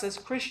for us as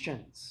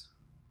Christians.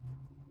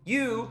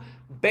 You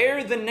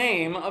bear the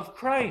name of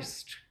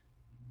Christ.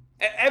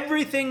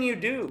 Everything you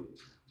do,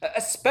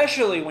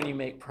 especially when you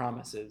make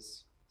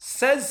promises,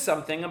 says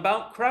something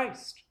about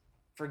Christ,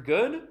 for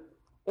good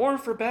or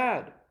for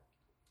bad.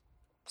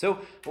 So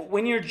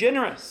when you're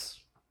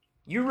generous,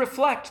 you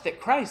reflect that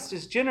Christ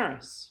is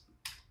generous.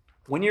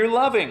 When you're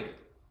loving,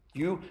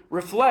 you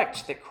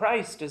reflect that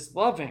Christ is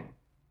loving.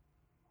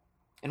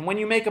 And when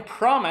you make a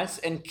promise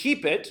and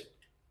keep it,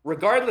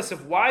 regardless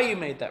of why you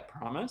made that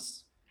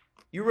promise,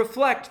 you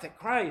reflect that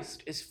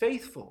Christ is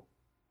faithful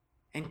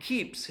and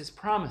keeps his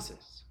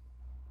promises.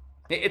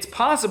 It's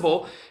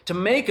possible to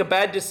make a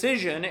bad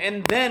decision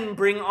and then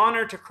bring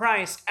honor to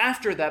Christ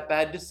after that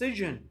bad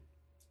decision.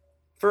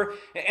 For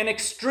an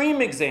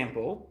extreme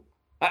example,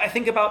 I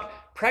think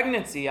about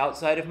pregnancy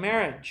outside of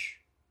marriage.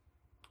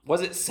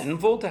 Was it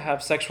sinful to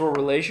have sexual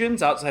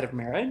relations outside of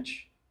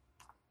marriage?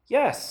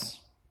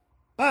 Yes.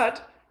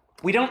 But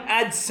we don't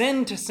add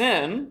sin to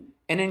sin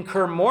and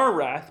incur more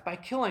wrath by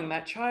killing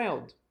that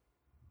child.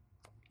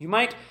 You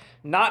might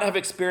not have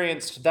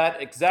experienced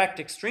that exact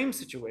extreme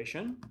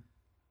situation,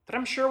 but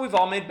I'm sure we've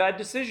all made bad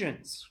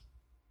decisions.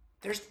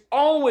 There's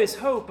always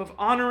hope of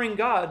honoring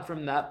God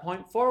from that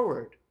point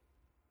forward.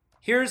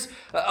 Here's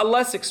a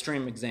less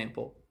extreme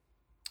example.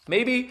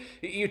 Maybe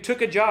you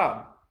took a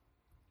job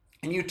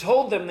and you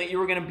told them that you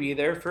were going to be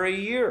there for a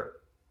year.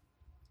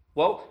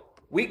 Well,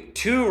 week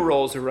 2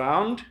 rolls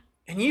around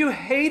and you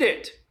hate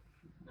it,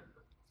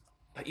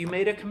 but you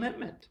made a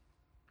commitment.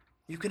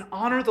 You can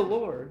honor the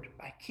Lord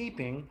by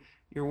keeping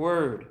your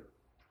word.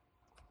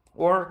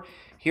 Or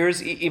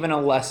here's even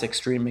a less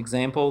extreme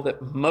example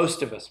that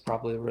most of us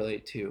probably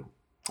relate to.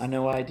 I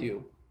know I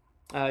do.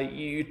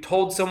 You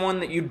told someone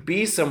that you'd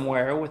be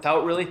somewhere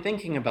without really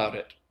thinking about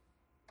it.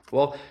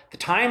 Well, the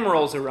time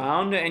rolls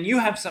around and you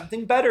have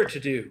something better to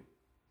do.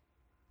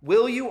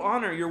 Will you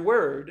honor your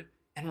word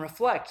and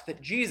reflect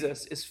that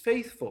Jesus is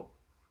faithful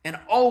and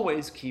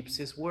always keeps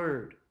his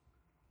word?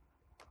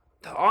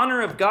 The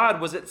honor of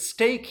God was at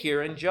stake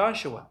here in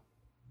Joshua.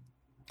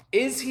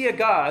 Is he a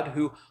God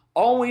who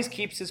always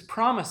keeps his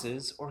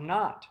promises or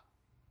not?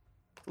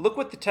 Look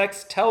what the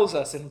text tells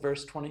us in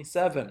verse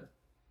 27.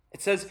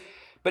 It says,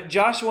 "But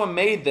Joshua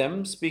made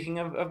them," speaking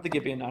of the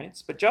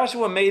Gibeonites, "but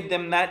Joshua made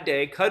them that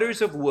day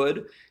cutters of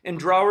wood and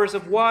drawers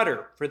of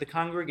water for the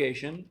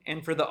congregation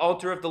and for the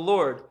altar of the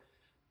Lord,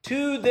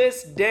 to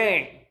this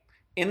day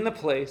in the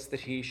place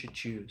that he should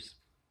choose."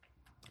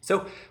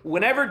 So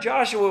whenever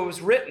Joshua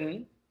was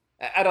written,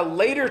 at a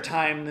later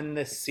time than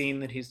this scene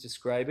that he's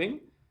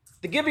describing,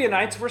 the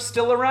Gibeonites were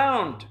still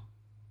around.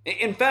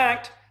 In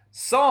fact,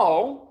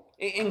 Saul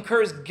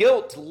incurs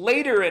guilt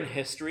later in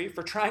history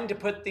for trying to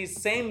put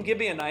these same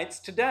Gibeonites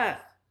to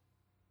death.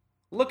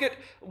 Look at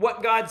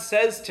what God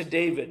says to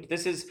David.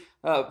 This is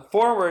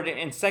forward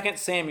in 2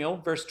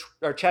 Samuel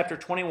chapter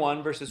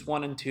 21, verses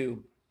 1 and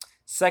 2.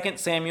 2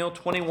 Samuel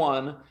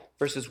 21,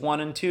 verses 1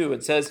 and 2.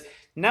 It says,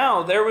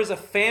 "Now there was a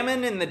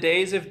famine in the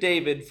days of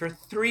David for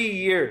 3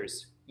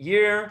 years,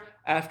 year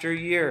after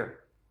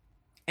year.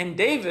 And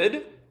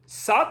David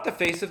sought the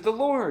face of the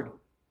Lord.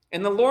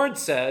 And the Lord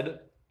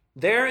said,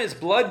 'There is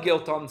blood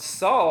guilt on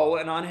Saul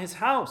and on his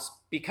house,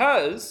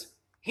 because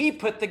he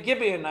put the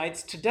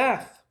Gibeonites to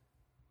death.'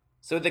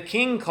 So the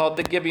king called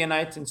the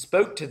Gibeonites and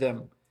spoke to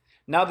them.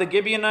 Now the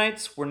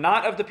Gibeonites were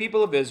not of the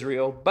people of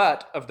Israel,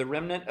 but of the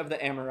remnant of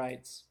the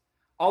Amorites.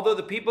 Although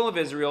the people of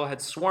Israel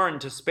had sworn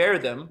to spare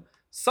them,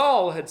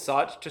 Saul had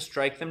sought to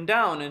strike them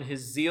down in his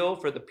zeal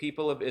for the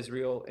people of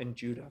Israel and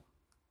Judah."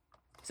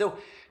 So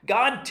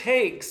God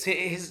takes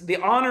the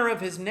honor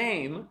of his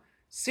name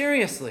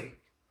seriously.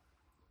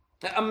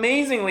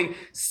 Amazingly,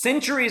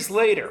 centuries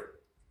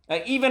later,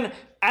 even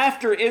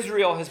after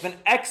Israel has been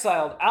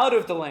exiled out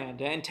of the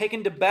land and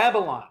taken to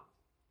Babylon,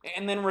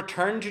 and then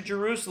returned to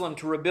Jerusalem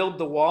to rebuild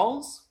the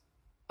walls,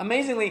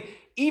 amazingly,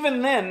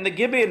 even then, the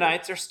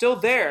Gibeonites are still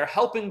there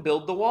helping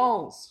build the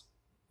walls.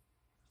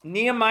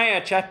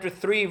 Nehemiah chapter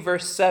 3,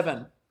 verse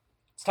 7.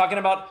 It's talking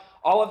about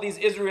all of these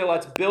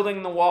Israelites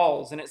building the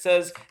walls, and it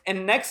says,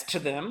 "And next to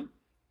them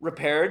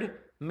repaired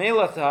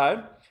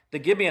Melathai the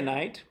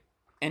Gibeonite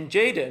and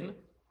Jadon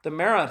the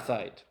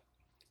Merathite,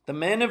 the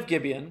men of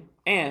Gibeon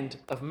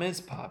and of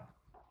Mizpah."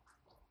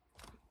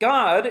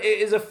 God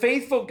is a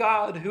faithful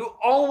God who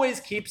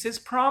always keeps his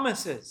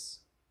promises.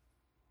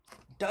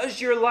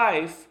 Does your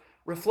life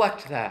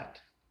reflect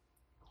that?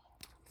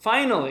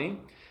 Finally,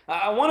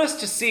 I want us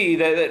to see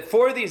that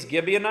for these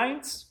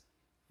Gibeonites,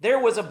 there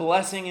was a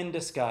blessing in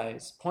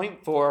disguise.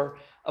 Point 4,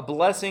 a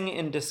blessing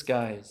in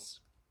disguise.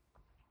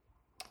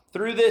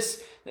 Through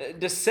this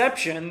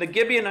deception, the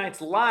Gibeonites'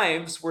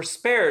 lives were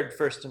spared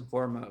first and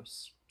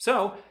foremost.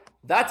 So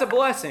that's a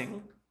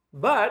blessing,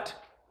 but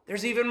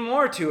there's even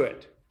more to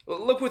it.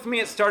 Look with me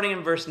at starting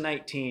in verse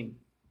 19.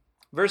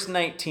 Verse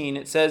 19,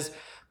 it says,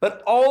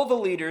 "But all the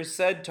leaders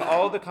said to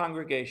all the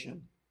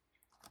congregation,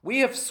 'We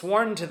have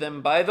sworn to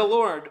them by the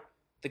Lord,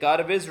 the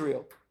God of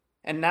Israel,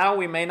 and now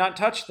we may not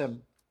touch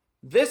them.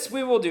 This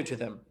we will do to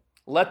them.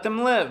 Let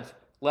them live,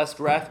 lest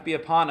wrath be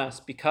upon us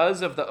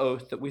because of the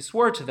oath that we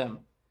swore to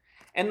them.'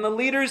 And the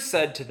leaders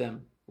said to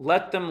them,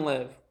 'Let them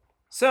live.'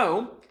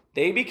 So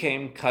they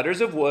became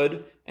cutters of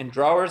wood and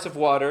drawers of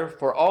water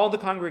for all the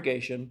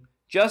congregation,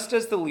 just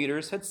as the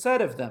leaders had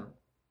said of them."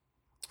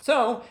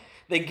 So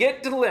they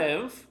get to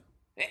live,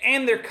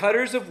 and they're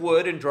cutters of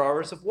wood and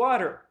drawers of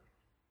water.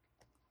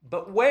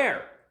 But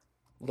where?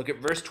 Look at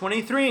verse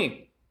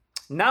 23.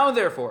 "Now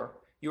therefore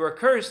you are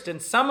cursed,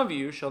 and some of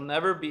you shall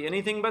never be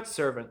anything but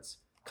servants,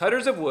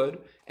 cutters of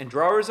wood and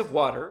drawers of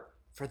water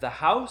for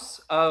the house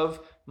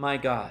of my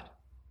God."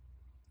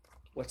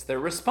 What's their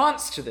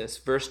response to this?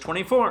 Verse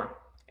 24.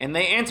 "And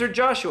they answered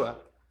Joshua,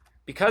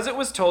 'Because it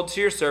was told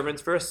to your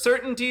servants for a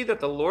certainty that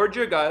the Lord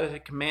your God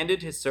had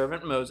commanded his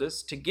servant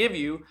Moses to give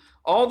you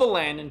all the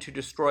land and to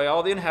destroy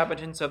all the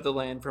inhabitants of the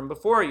land from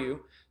before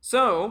you,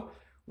 so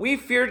We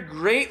feared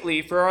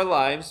greatly for our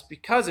lives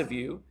because of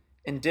you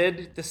and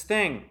did this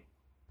thing."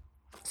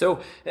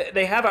 So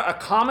they have a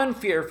common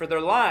fear for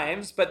their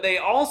lives, but they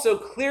also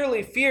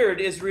clearly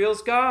feared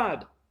Israel's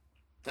God.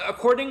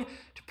 According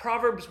to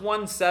Proverbs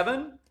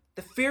 1:7,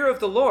 the fear of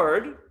the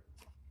Lord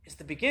is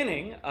the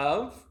beginning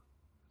of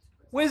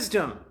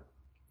wisdom.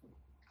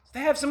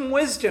 They have some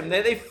wisdom.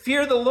 They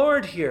fear the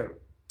Lord here.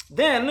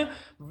 Then,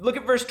 look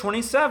at verse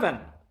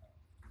 27.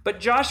 "But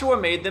Joshua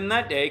made them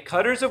that day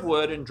cutters of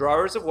wood and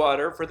drawers of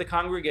water for the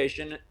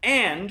congregation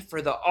and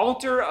for the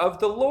altar of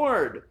the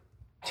Lord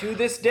to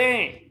this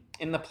day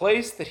in the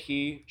place that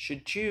he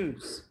should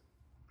choose."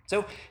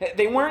 So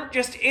they weren't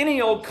just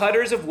any old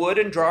cutters of wood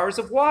and drawers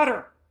of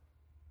water.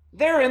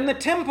 They're in the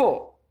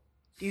temple.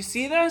 Do you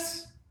see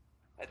this?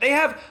 They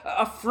have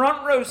a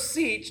front row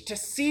seat to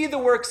see the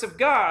works of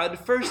God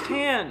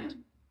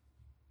firsthand.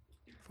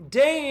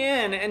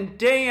 Day in and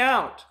day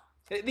out,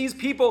 these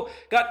people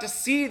got to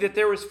see that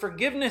there was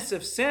forgiveness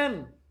of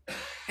sin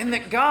and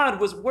that God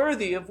was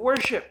worthy of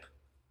worship.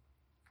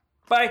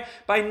 By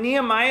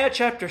Nehemiah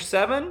chapter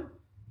 7,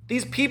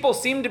 these people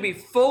seem to be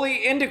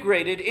fully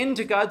integrated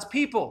into God's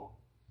people,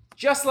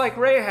 just like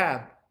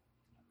Rahab.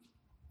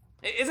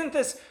 Isn't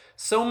this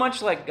so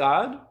much like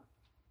God?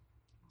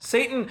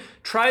 Satan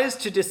tries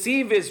to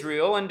deceive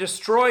Israel and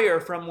destroy her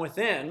from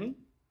within,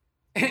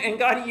 and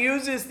God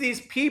uses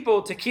these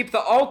people to keep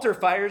the altar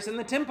fires in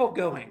the temple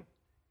going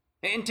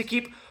and to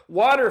keep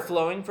water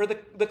flowing for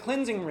the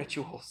cleansing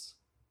rituals.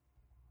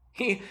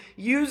 He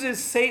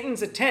uses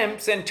Satan's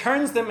attempts and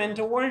turns them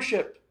into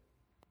worship.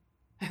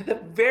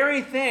 The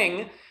very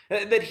thing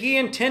that he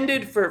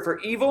intended for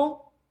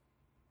evil,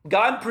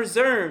 God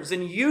preserves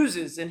and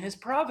uses in his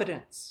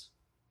providence.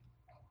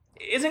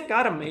 Isn't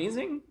God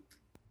amazing?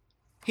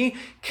 He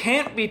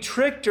can't be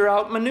tricked or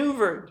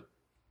outmaneuvered.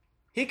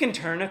 He can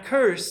turn a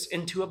curse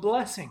into a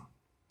blessing.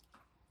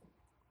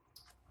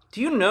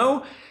 Do you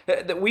know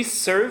that we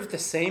serve the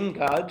same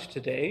God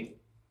today?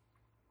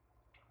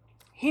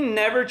 He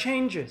never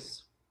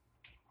changes.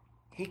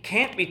 He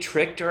can't be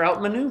tricked or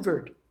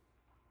outmaneuvered.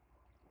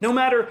 No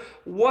matter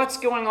what's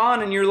going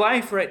on in your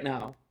life right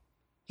now,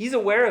 he's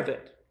aware of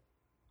it.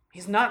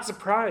 He's not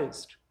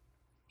surprised.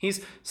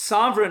 He's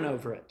sovereign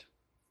over it.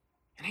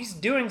 And he's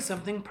doing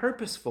something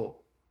purposeful.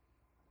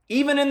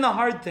 Even in the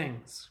hard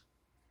things,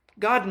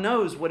 God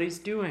knows what he's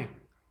doing.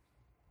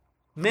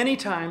 Many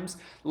times,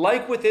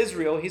 like with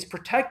Israel, he's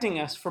protecting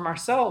us from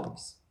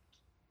ourselves.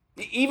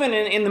 Even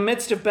in the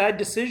midst of bad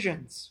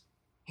decisions,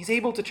 he's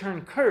able to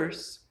turn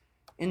curse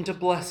into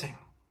blessing.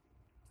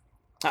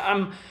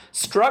 I'm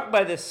struck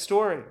by this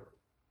story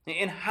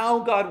in how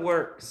God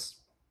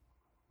works.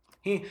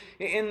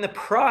 In the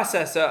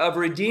process of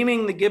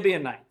redeeming the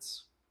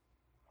Gibeonites,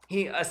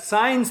 he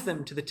assigns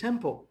them to the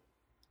temple,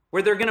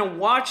 where they're going to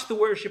watch the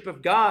worship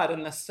of God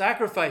and the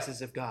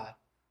sacrifices of God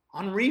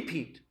on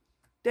repeat,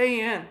 day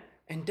in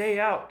and day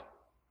out.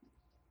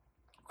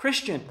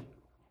 Christian,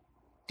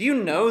 do you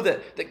know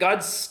that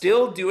God's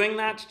still doing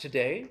that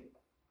today?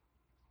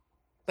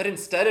 But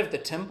instead of the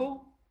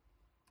temple,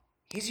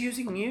 he's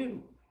using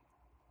you.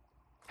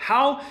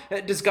 How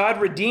does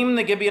God redeem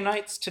the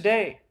Gibeonites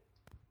today?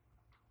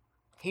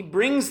 He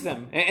brings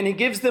them and he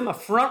gives them a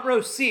front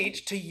row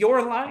seat to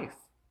your life,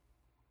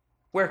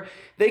 where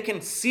they can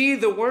see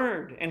the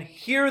word and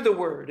hear the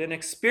word and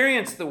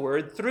experience the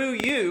word through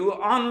you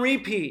on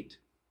repeat.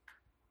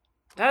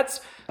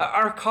 That's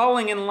our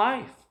calling in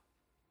life,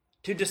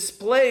 to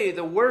display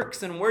the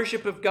works and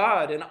worship of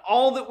God in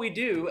all that we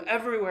do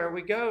everywhere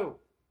we go.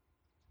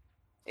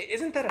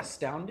 Isn't that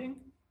astounding?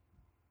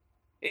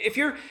 If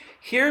you're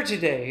here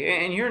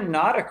today and you're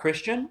not a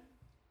Christian,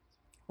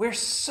 we're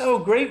so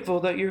grateful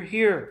that you're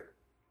here.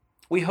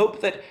 We hope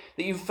that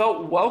you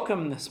felt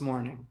welcome this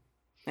morning.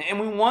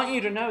 And we want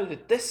you to know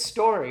that this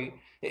story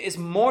is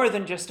more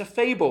than just a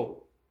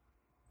fable.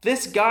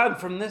 This God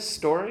from this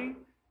story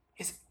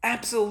is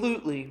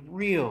absolutely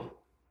real.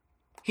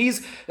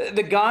 He's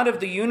the God of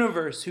the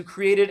universe who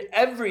created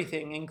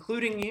everything,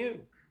 including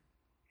you.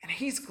 And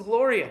he's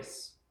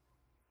glorious.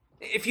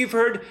 If you've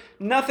heard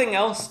nothing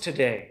else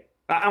today,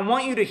 I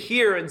want you to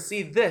hear and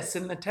see this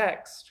in the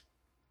text.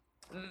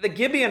 The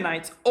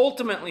Gibeonites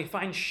ultimately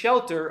find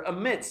shelter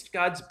amidst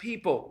God's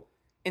people,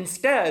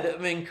 instead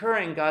of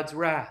incurring God's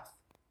wrath.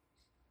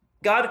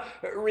 God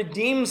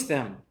redeems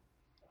them,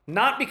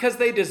 not because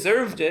they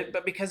deserved it,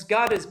 but because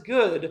God is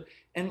good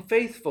and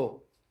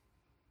faithful.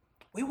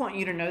 We want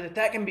you to know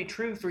that can be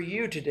true for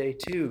you today,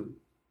 too.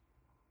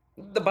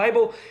 The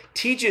Bible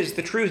teaches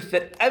the truth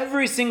that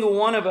every single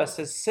one of us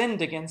has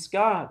sinned against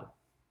God.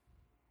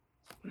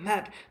 And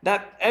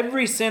that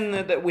every sin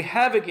that we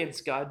have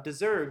against God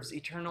deserves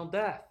eternal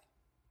death.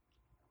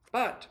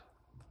 But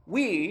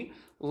we,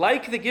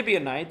 like the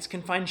Gibeonites,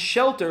 can find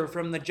shelter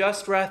from the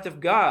just wrath of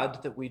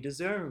God that we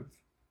deserve.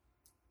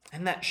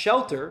 And that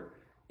shelter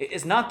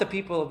is not the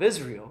people of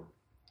Israel,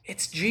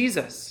 it's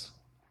Jesus.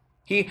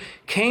 He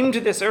came to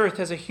this earth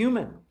as a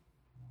human.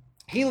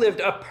 He lived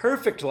a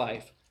perfect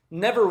life,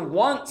 never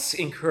once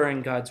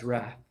incurring God's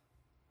wrath.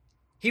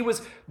 He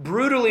was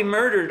brutally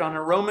murdered on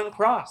a Roman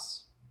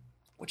cross,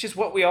 which is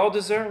what we all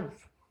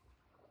deserve.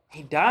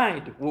 He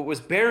died, was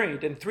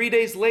buried, and 3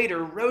 days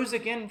later rose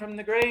again from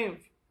the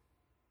grave.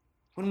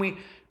 When we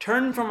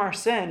turn from our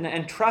sin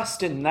and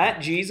trust in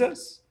that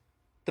Jesus,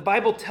 the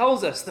Bible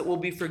tells us that we'll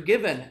be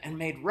forgiven and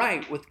made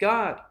right with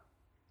God,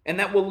 and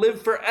that we'll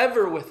live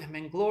forever with him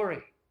in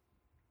glory.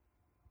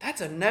 That's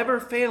a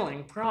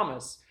never-failing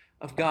promise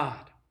of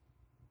God.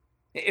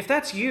 If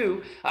that's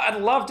you,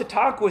 I'd love to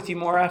talk with you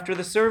more after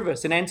the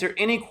service and answer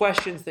any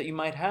questions that you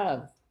might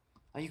have.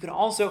 You can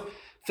also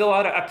fill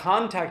out a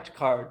contact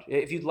card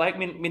if you'd like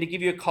me to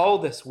give you a call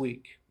this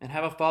week and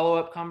have a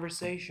follow-up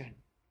conversation.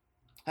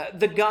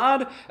 The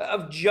God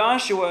of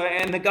Joshua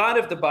and the God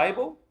of the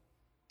Bible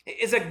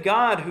is a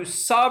God who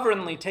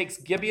sovereignly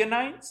takes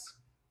Gibeonites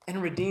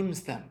and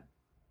redeems them.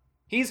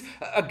 He's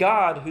a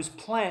God whose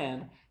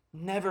plan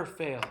never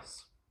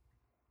fails.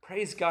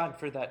 Praise God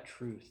for that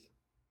truth.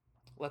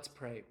 Let's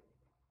pray.